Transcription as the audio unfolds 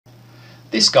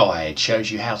This guide shows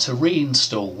you how to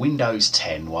reinstall Windows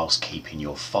 10 whilst keeping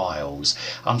your files.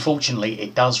 Unfortunately,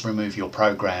 it does remove your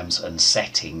programs and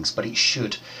settings, but it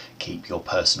should keep your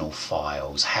personal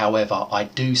files. However, I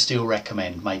do still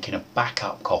recommend making a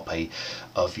backup copy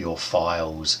of your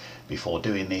files before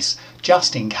doing this,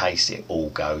 just in case it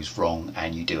all goes wrong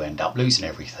and you do end up losing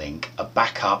everything. A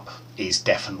backup is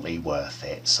definitely worth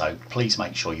it, so please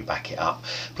make sure you back it up.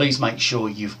 Please make sure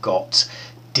you've got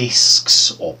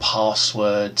disks or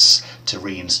passwords to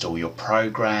reinstall your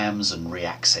programs and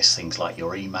re-access things like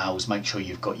your emails. Make sure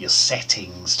you've got your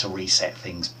settings to reset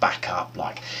things back up,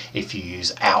 like if you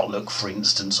use Outlook for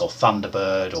instance, or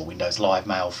Thunderbird or Windows Live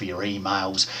Mail for your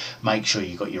emails. Make sure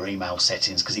you've got your email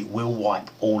settings, because it will wipe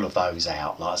all of those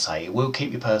out. Like I say, it will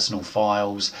keep your personal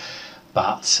files,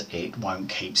 but it won't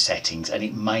keep settings, and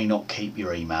it may not keep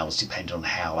your emails depending on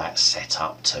how that's set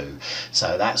up too.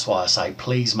 So that's why I say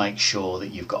please make sure that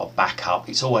you've got a backup.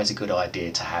 It's always a good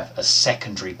idea to have a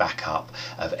secondary backup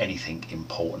of anything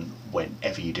important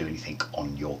whenever you do anything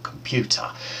on your computer.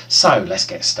 So let's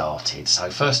get started. So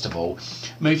first of all,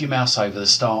 move your mouse over the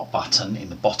start button in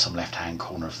the bottom left hand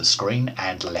corner of the screen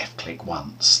and left click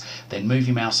once. Then move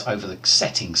your mouse over the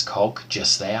settings cog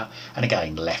just there, and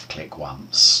again left click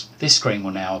once. This screen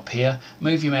will now appear.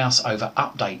 Move your mouse over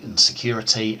Update and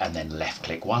Security and then left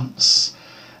click once.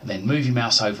 And then move your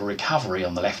mouse over Recovery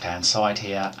on the left hand side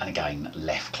here, and again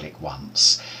left click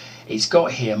once. It's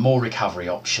got here more recovery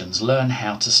options. Learn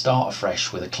how to start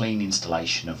afresh with a clean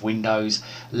installation of Windows.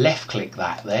 Left click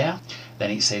that there.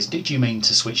 Then it says, did you mean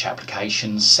to switch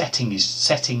applications?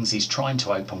 Settings is trying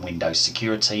to open Windows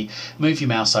Security. Move your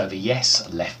mouse over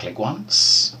yes, left click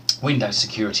once. Windows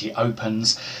Security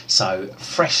opens, so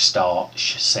Fresh Start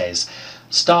says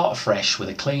start afresh with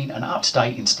a clean and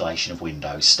up-to-date installation of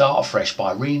Windows. Start afresh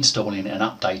by reinstalling and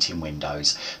updating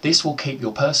Windows. This will keep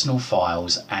your personal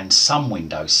files and some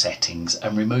Windows settings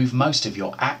and remove most of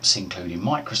your apps, including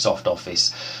Microsoft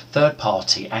Office,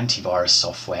 third-party antivirus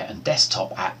software and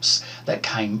desktop apps that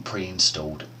came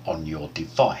pre-installed on your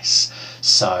device.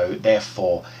 So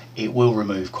therefore it will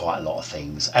remove quite a lot of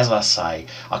things. As I say,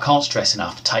 I can't stress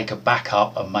enough, take a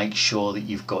backup and make sure that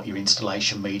you've got your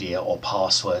installation media or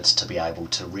passwords to be able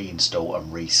to reinstall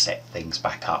and reset things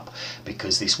back up,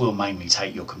 because this will mainly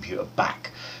take your computer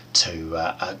back to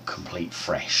a complete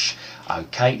fresh.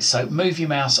 Okay, so move your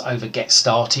mouse over Get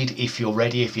Started if you're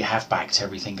ready, if you have backed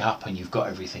everything up and you've got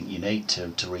everything you need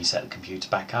to reset the computer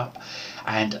back up,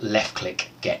 and left click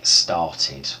Get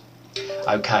Started.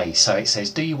 Okay, so it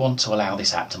says, do you want to allow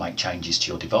this app to make changes to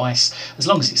your device? As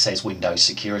long as it says Windows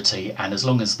Security and as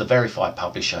long as the verified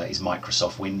publisher is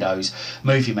Microsoft Windows,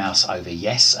 move your mouse over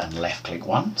yes and left click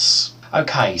once.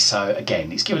 Okay, so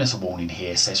again, it's given us a warning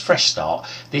here. It says Fresh Start.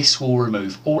 This will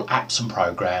remove all apps and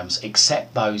programs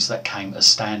except those that came as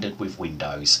standard with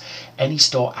Windows. Any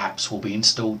store apps will be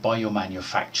installed by your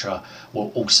manufacturer will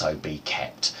also be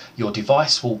kept. Your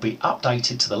device will be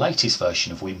updated to the latest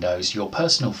version of Windows. Your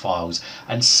personal files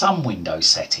and some Windows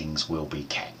settings will be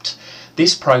kept.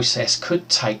 This process could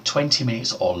take 20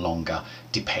 minutes or longer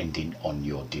depending on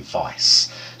your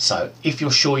device. So if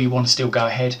you're sure you want to still go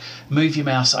ahead, move your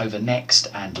mouse over next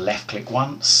and left click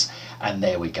once, and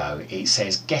there we go. It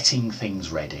says getting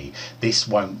things ready. This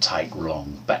won't take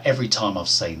long, but every time I've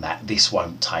seen that, this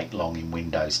won't take long in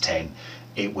Windows 10.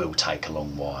 It will take a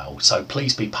long while. So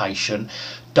please be patient.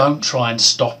 Don't try and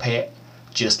stop it.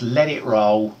 Just let it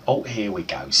roll. Oh, here we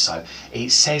go. So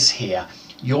it says here,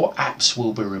 your apps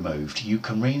will be removed. You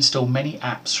can reinstall many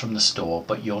apps from the store,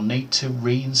 but you'll need to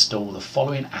reinstall the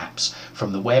following apps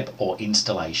from the web or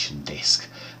installation disk.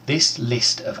 This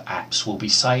list of apps will be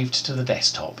saved to the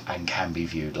desktop and can be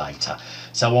viewed later.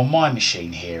 So on my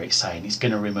machine here, it's saying it's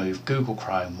going to remove Google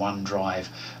Chrome, OneDrive,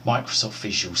 Microsoft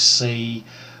Visual C,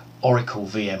 Oracle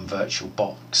VM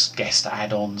VirtualBox guest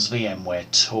add-ons,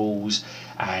 VMware tools,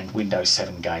 and Windows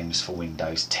 7 games for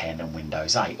Windows 10 and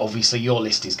Windows 8. Obviously your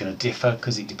list is going to differ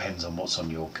because it depends on what's on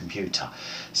your computer.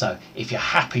 So if you're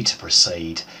happy to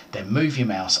proceed, then move your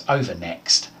mouse over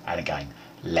next, and again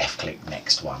left click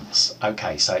next once.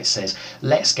 Okay, so it says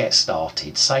let's get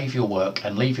started. Save your work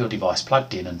and leave your device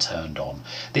plugged in and turned on.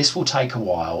 This will take a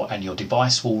while and your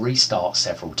device will restart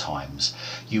several times.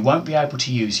 You won't be able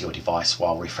to use your device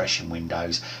while refreshing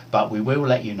Windows, but we will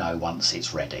let you know once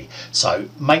it's ready. So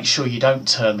make sure you don't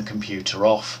turn the computer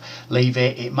off. Leave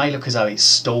it. It may look as though it's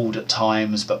stalled at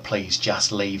times, but please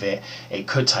just leave it. It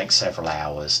could take several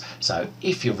hours. So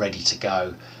if you're ready to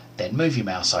go, then move your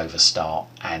mouse over Start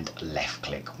and left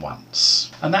click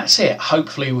once. And that's it.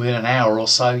 Hopefully within an hour or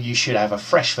so you should have a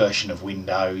fresh version of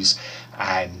Windows,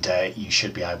 and you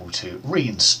should be able to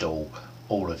reinstall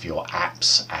all of your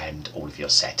apps and all of your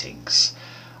settings.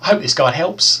 I hope this guide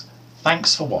helps.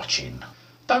 Thanks for watching.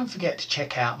 Don't forget to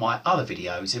check out my other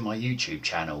videos in my YouTube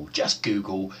channel. Just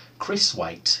Google Chris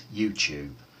Waite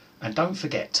YouTube. And don't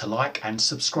forget to like and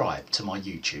subscribe to my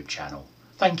YouTube channel.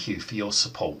 Thank you for your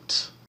support.